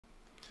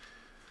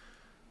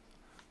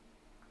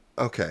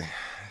Okay,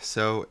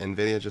 so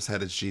Nvidia just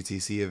had its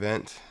GTC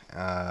event.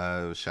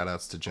 Shout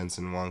outs to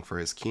Jensen for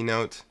his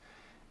keynote.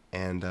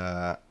 And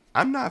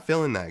I'm not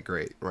feeling that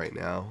great right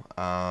now.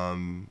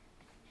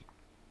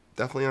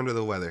 Definitely under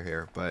the weather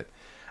here, but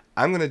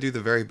I'm going to do the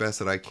very best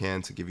that I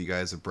can to give you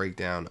guys a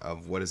breakdown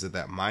of what is it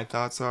that my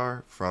thoughts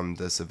are from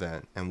this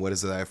event and what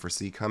is it that I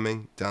foresee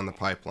coming down the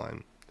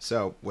pipeline.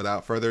 So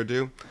without further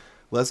ado,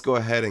 let's go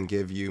ahead and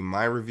give you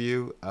my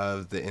review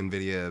of the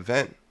Nvidia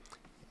event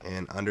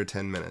in under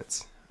 10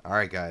 minutes. All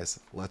right, guys,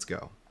 let's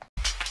go.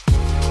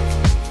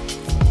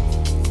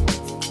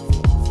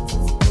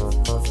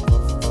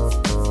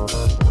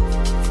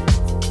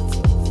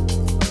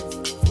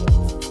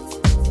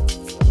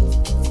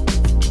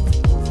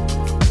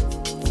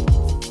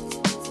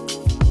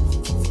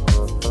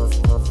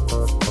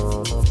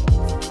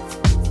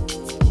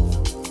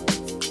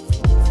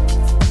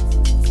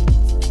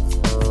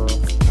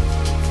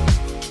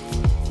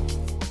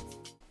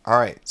 All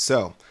right,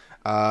 so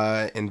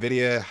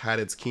Nvidia had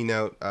its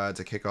keynote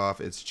to kick off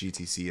its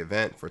GTC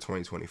event for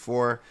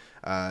 2024.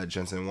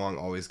 Jensen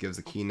always gives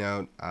a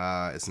keynote.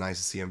 It's nice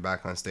to see him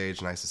back on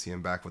stage. Nice to see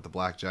him back with the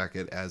black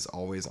jacket, as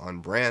always, on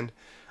brand.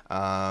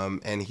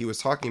 And he was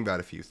talking about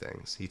a few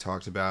things. He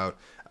talked about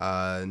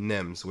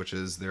NIMS, which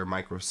is their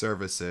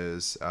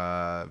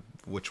microservices,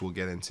 which we'll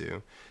get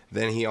into.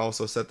 Then he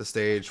also set the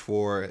stage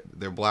for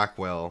their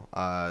Blackwell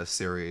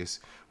series,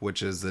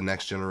 which is the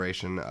next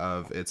generation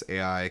of its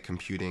AI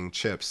computing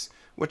chips,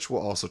 which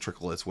will also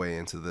trickle its way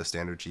into the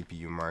standard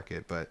GPU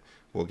market, but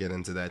we'll get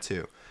into that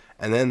too.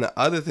 And then the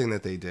other thing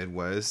that they did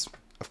was,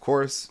 of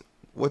course,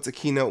 what's a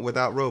keynote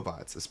without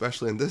robots,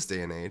 especially in this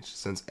day and age,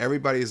 since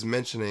everybody is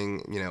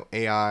mentioning,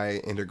 AI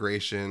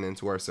integration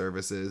into our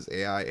services,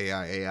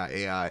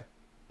 AI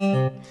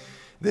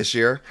this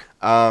year.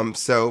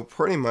 So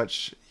pretty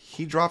much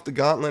he dropped the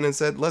gauntlet and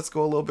said, let's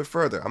go a little bit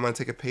further. I'm going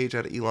to take a page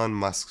out of Elon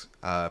Musk's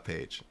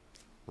page.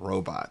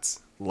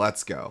 Robots.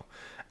 Let's go.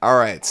 All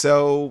right,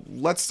 so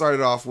let's start it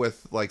off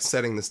with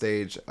setting the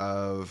stage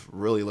of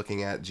really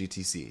looking at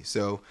GTC.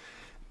 So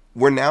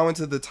we're now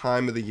into the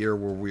time of the year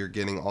where we're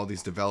getting all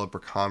these developer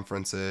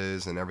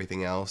conferences and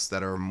everything else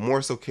that are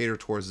more so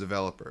catered towards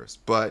developers.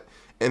 But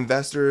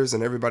investors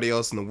and everybody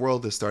else in the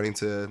world is starting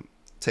to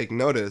take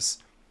notice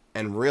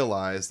and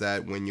realize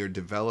that when you're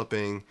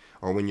developing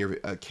or when you're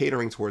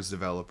catering towards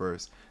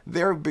developers,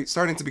 they're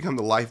starting to become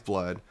the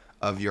lifeblood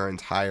of your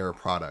entire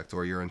product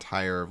or your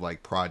entire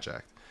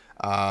project.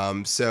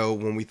 So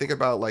when we think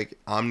about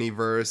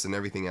Omniverse and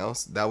everything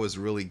else, that was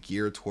really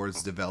geared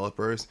towards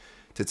developers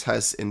to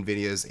test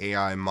Nvidia's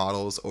AI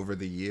models over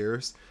the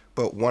years.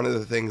 But one of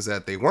the things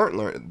that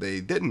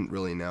they didn't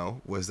really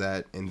know was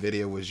that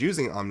Nvidia was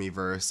using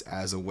Omniverse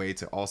as a way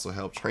to also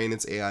help train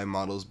its AI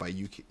models by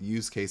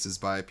use cases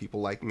by people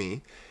like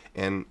me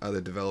and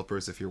other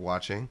developers, if you're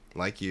watching,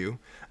 like you,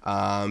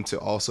 to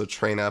also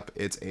train up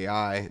its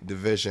AI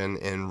division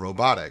in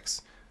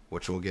robotics,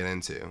 which we'll get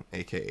into,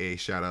 aka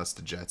shout outs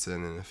to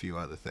Jensen and a few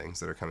other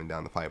things that are coming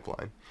down the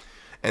pipeline.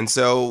 And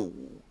so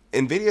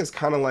Nvidia's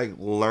kind of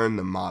learned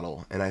the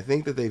model, and I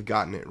think that they've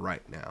gotten it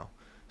right now.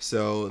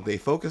 So they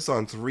focus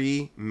on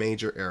three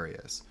major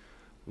areas.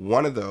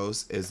 One of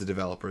those is the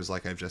developers,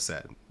 like I've just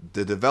said.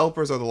 The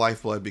developers are the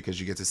lifeblood because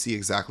you get to see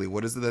exactly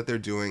what is it that they're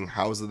doing,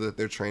 how is it that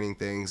they're training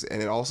things,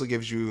 and it also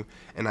gives you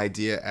an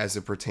idea as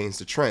it pertains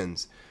to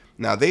trends.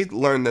 Now, they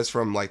learned this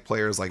from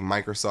players like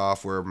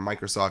Microsoft, where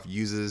Microsoft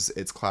uses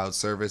its cloud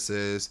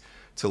services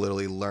to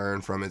literally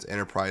learn from its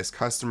enterprise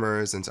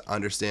customers and to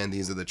understand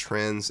these are the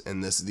trends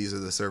and these are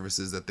the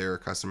services that their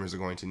customers are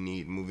going to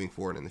need moving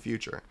forward in the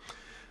future.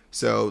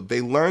 So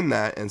they learned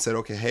that and said,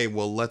 okay, hey,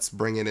 well, let's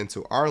bring it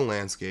into our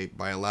landscape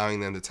by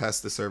allowing them to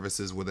test the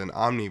services within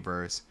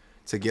Omniverse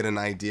to get an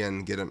idea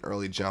and get an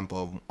early jump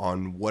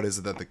on what is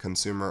it that the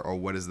consumer or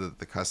what is it that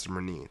the customer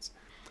needs.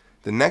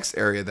 The next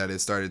area that it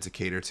started to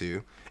cater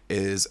to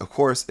is, of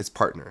course, its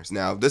partners.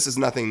 Now, this is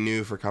nothing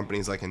new for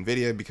companies like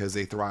Nvidia because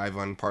they thrive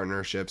on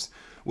partnerships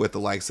with the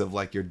likes of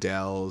your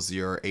Dells,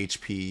 your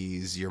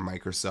HPs, your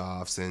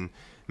Microsofts, and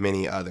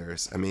many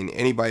others. I mean,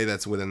 anybody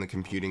that's within the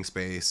computing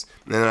space.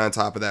 And then on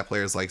top of that,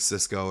 players like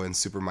Cisco and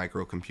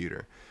Supermicro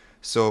Computer.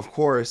 So, of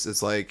course,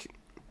 it's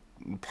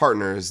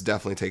partners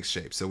definitely takes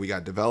shape. So we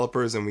got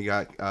developers and we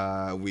got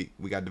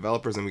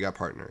developers and we got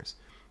partners.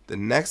 The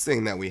next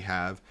thing that we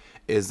have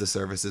is the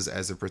services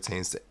as it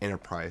pertains to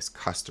enterprise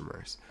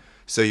customers.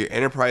 So your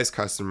enterprise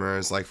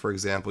customers, like for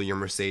example, your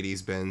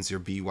Mercedes-Benz, your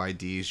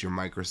BYDs, your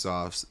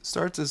Microsofts,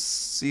 start to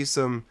see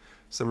some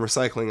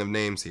recycling of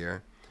names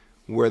here,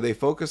 where they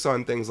focus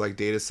on things like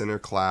data center,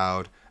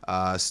 cloud,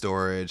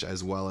 storage,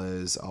 as well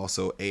as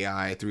also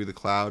AI through the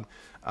cloud,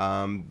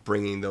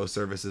 bringing those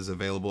services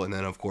available, and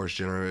then of course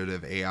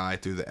generative AI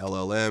through the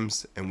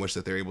LLMs, in which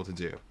that they're able to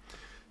do.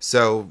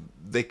 So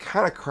they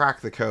kind of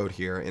crack the code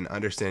here in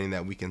understanding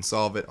that we can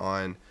solve it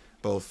on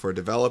both for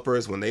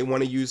developers when they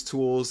want to use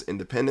tools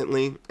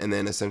independently, and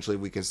then essentially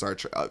we can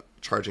start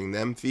charging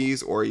them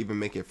fees or even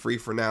make it free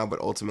for now,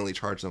 but ultimately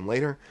charge them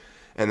later.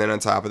 And then on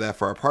top of that,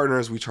 for our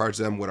partners, we charge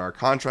them what our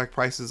contract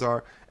prices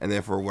are. And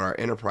then for what our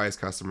enterprise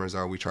customers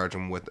are, we charge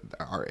them what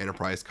our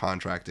enterprise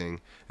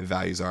contracting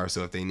values are.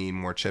 So if they need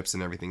more chips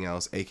and everything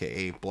else,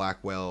 aka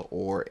Blackwell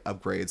or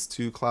upgrades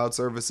to cloud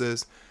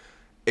services,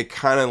 it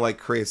kind of like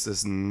creates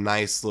this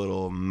nice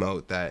little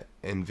moat that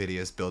Nvidia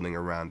is building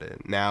around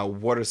it. Now,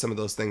 what are some of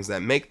those things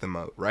that make the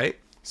moat, right?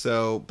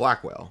 So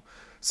Blackwell.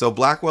 So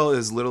Blackwell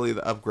is literally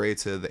the upgrade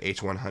to the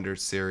H100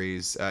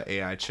 series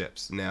AI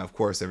chips. Now, of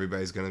course,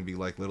 everybody's going to be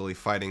like literally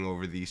fighting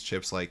over these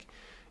chips like,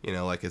 you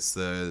know, like it's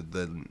the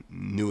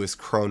newest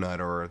Cronut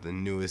or the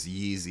newest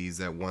Yeezys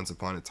that once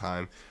upon a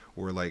time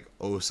were like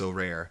oh so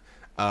rare.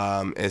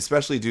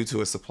 Especially due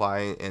to a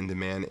supply and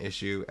demand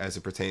issue as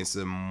it pertains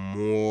to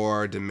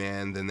more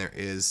demand than there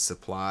is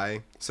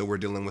supply. So we're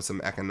dealing with some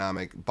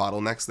economic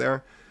bottlenecks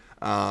there,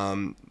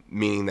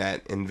 meaning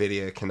that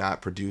Nvidia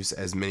cannot produce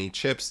as many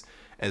chips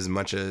as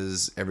much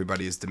as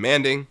everybody is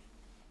demanding.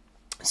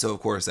 So of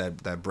course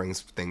that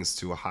brings things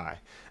to a high.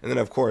 And then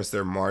of course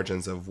their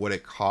margins of what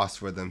it costs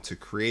for them to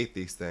create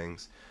these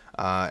things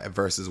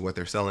versus what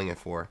they're selling it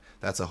for.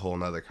 That's a whole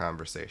nother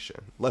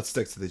conversation. Let's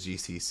stick to the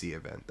GTC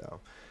event though.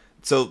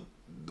 So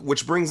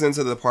which brings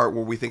into the part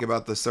where we think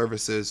about the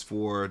services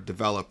for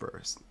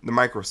developers, the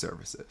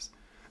microservices.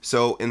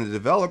 So in the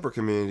developer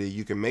community,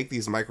 you can make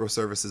these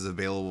microservices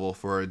available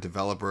for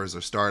developers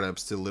or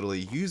startups to literally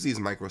use these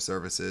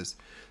microservices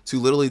to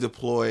literally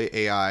deploy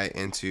AI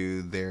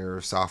into their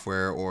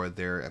software or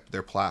their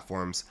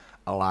platforms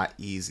a lot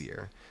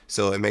easier.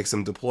 So it makes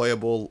them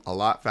deployable a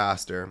lot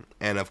faster,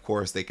 and of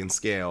course they can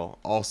scale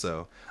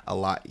also a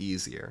lot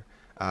easier,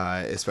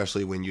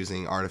 especially when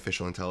using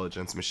artificial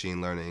intelligence,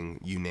 machine learning,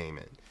 you name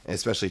it, and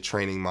especially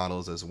training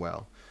models as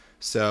well.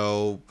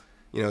 So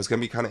you know, it's going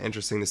to be kind of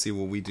interesting to see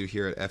what we do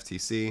here at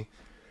FTC.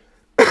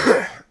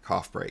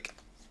 Cough break.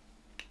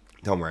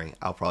 Don't worry,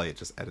 I'll probably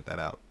just edit that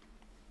out.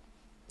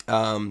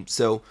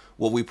 So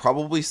what we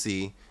probably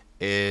see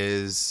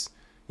is,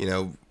 you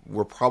know,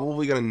 we're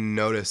probably going to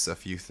notice a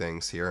few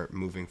things here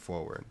moving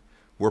forward.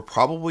 We're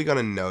probably going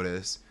to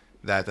notice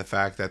that the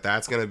fact that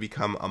that's going to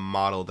become a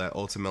model that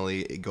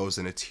ultimately it goes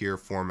in a tier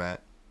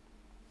format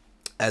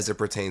as it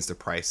pertains to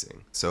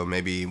pricing. So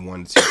maybe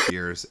 1 to 2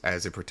 tiers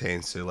as it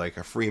pertains to like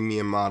a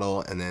freemium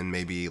model, and then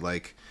maybe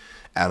like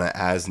an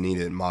as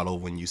needed model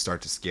when you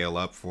start to scale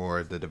up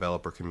for the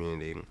developer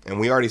community. And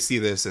we already see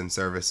this in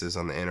services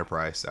on the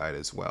enterprise side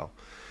as well.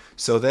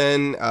 So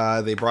then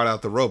they brought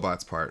out the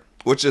robots part,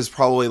 which is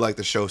probably like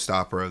the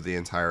showstopper of the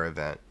entire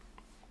event.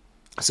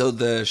 So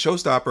the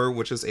showstopper,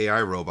 which is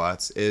AI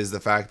robots, is the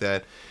fact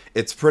that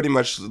it's pretty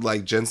much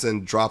like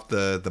Jensen dropped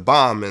the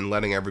bomb and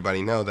letting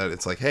everybody know that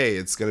it's like, hey,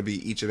 it's going to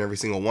be each and every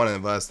single one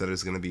of us that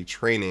is going to be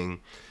training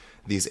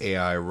these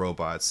AI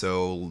robots.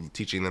 So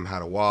teaching them how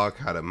to walk,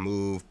 how to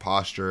move,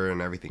 posture,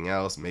 and everything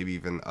else, maybe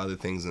even other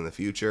things in the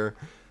future.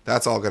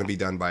 That's all going to be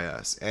done by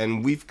us.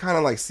 And we've kind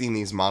of like seen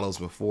these models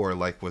before,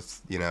 like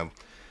with, you know,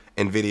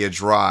 Nvidia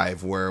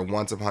Drive, where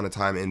once upon a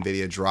time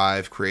Nvidia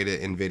Drive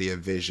created Nvidia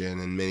Vision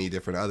and many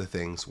different other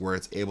things, where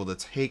it's able to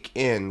take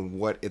in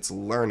what it's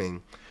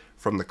learning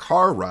from the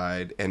car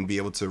ride and be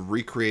able to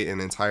recreate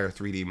an entire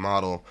 3D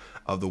model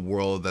of the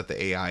world that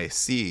the AI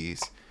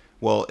sees.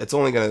 Well, it's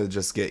only going to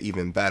just get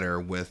even better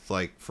with,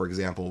 like, for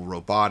example,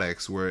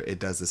 robotics, where it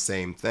does the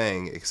same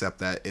thing, except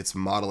that it's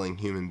modeling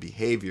human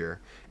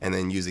behavior and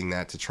then using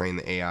that to train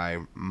the AI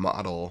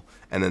model,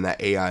 and then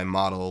that AI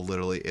model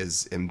literally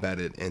is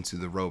embedded into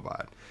the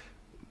robot.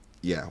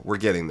 Yeah, we're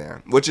getting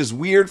there, which is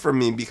weird for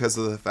me because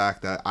of the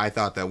fact that I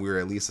thought that we were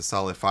at least a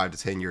solid 5 to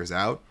 10 years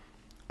out,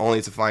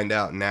 only to find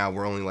out now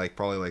we're only like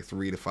probably like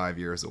 3 to 5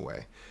 years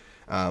away.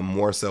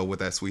 More so with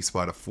that sweet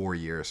spot of 4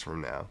 years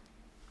from now.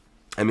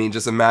 I mean,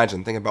 just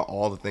imagine, think about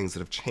all the things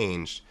that have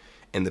changed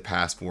in the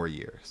past 4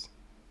 years.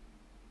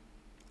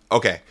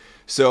 Okay,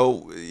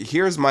 so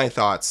here's my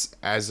thoughts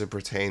as it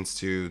pertains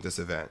to this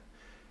event.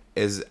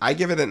 Is I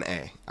give it an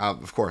A.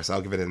 Of course,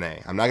 I'll give it an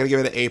A. I'm not going to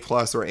give it an A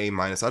plus or A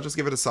minus. I'll just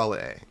give it a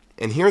solid A.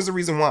 And here's the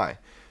reason why.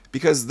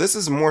 Because this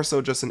is more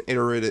so just an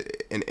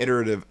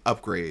iterative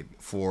upgrade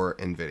for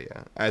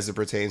Nvidia as it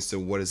pertains to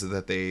what is it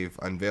that they've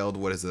unveiled,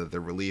 what is it that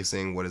they're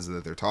releasing, what is it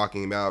that they're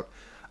talking about.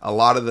 A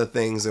lot of the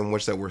things in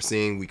which that we're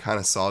seeing, we kind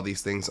of saw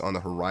these things on the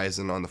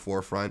horizon, on the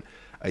forefront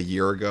a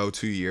year ago,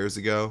 2 years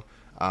ago.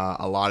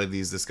 A lot of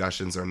these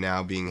discussions are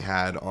now being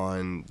had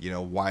on, you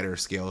know, wider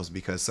scales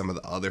because some of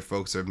the other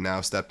folks have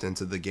now stepped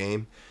into the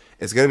game.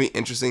 It's going to be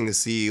interesting to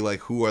see like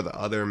who are the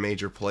other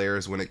major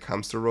players when it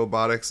comes to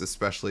robotics,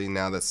 especially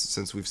now that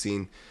since we've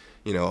seen,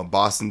 you know,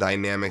 Boston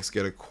Dynamics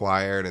get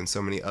acquired and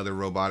so many other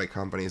robotic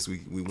companies.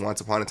 We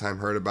once upon a time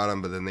heard about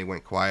them, but then they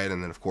went quiet.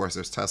 And then, of course,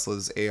 there's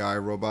Tesla's AI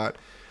robot.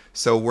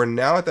 So we're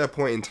now at that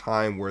point in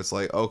time where it's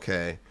like,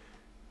 okay,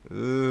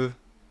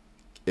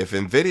 if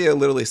Nvidia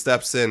literally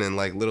steps in and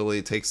like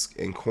literally takes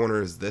and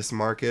corners this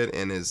market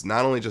and is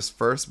not only just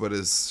first, but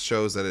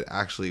shows that it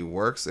actually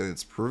works and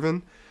it's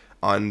proven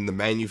on the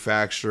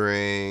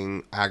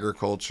manufacturing,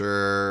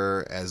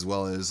 agriculture, as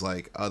well as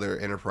like other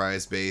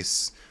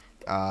enterprise-based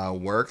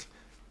work,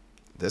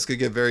 this could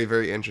get very,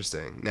 very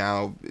interesting.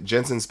 Now,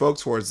 Jensen spoke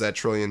towards that $1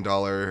 trillion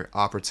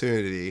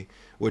opportunity,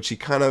 which he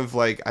kind of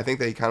like, I think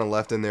that he kind of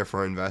left in there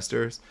for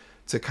investors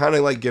to kind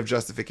of like give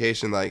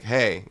justification, like,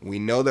 hey, we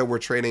know that we're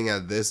trading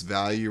at this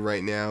value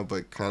right now,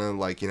 but kind of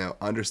like, you know,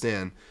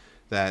 understand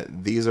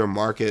that these are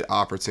market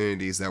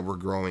opportunities that we're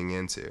growing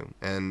into.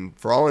 And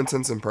for all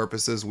intents and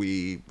purposes,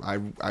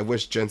 I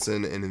wish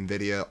Jensen and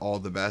Nvidia all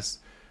the best.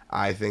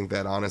 I think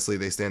that honestly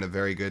they stand a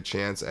very good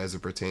chance as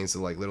it pertains to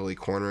like literally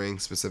cornering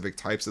specific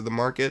types of the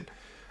market.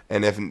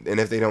 And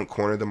if they don't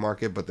corner the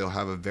market, but they'll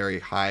have a very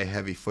high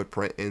heavy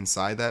footprint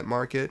inside that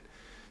market.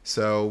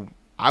 So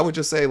I would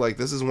just say like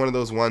this is one of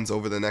those ones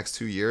over the next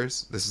 2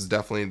 years. This is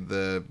definitely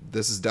going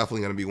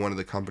to be one of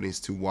the companies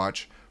to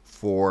watch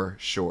for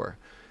sure.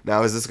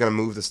 Now, is this going to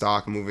move the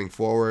stock moving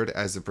forward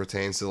as it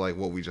pertains to like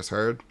what we just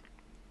heard?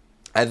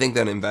 I think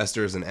that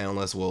investors and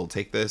analysts will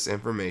take this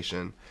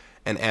information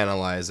and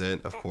analyze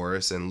it, of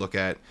course, and look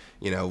at,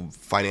 you know,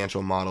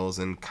 financial models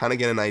and kind of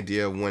get an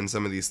idea of when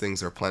some of these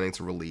things are planning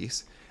to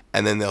release.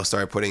 And then they'll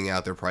start putting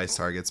out their price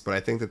targets. But I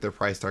think that their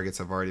price targets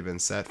have already been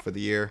set for the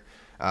year.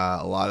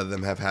 A lot of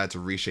them have had to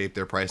reshape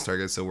their price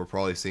targets. So we're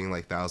probably seeing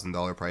like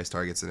 $1,000 price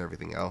targets and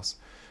everything else,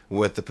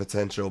 with the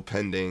potential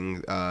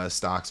pending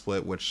stock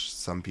split, which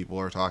some people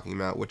are talking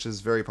about, which is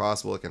very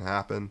possible it can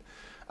happen.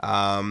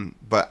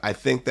 But I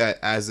think that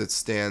as it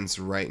stands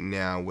right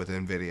now with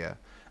Nvidia,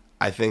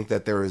 I think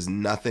that there is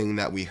nothing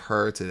that we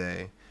heard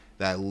today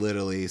that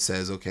literally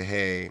says, okay,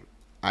 hey,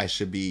 I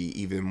should be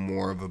even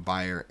more of a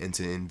buyer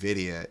into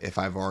Nvidia if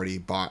I've already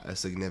bought a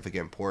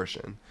significant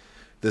portion.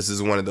 This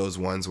is one of those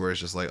ones where it's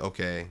just like,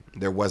 okay,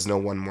 there was no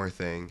one more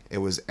thing. It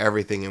was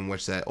everything in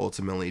which that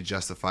ultimately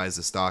justifies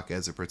the stock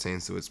as it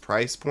pertains to its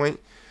price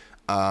point.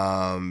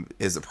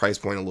 Is the price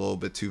point a little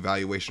bit too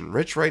valuation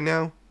rich right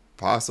now?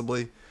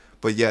 Possibly.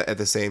 But yet, at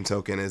the same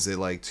token, is it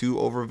like too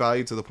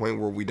overvalued to the point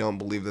where we don't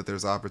believe that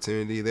there's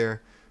opportunity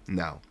there?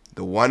 No.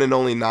 The one and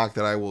only knock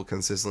that I will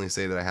consistently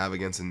say that I have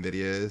against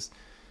Nvidia is,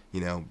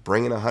 you know,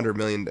 bring in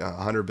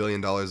 $100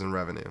 billion in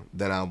revenue,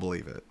 then I'll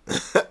believe it,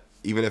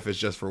 even if it's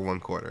just for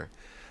one quarter.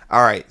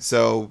 All right,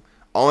 so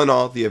all in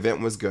all, the event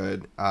was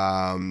good.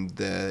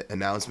 The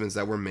announcements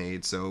that were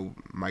made, so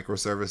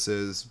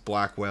microservices,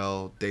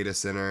 Blackwell, data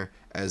center,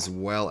 as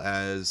well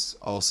as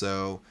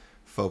also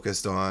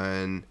focused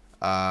on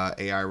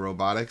AI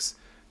robotics.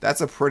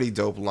 That's a pretty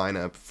dope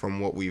lineup from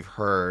what we've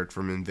heard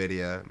from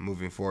Nvidia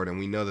moving forward, and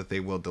we know that they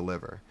will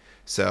deliver.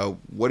 So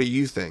what do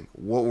you think?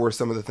 What were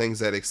some of the things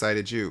that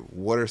excited you?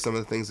 What are some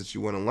of the things that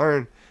you want to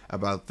learn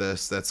about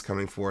this that's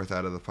coming forth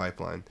out of the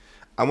pipeline?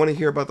 I want to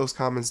hear about those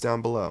comments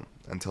down below.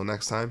 Until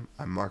next time,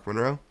 I'm Mark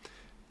Monroe.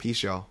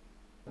 Peace, y'all.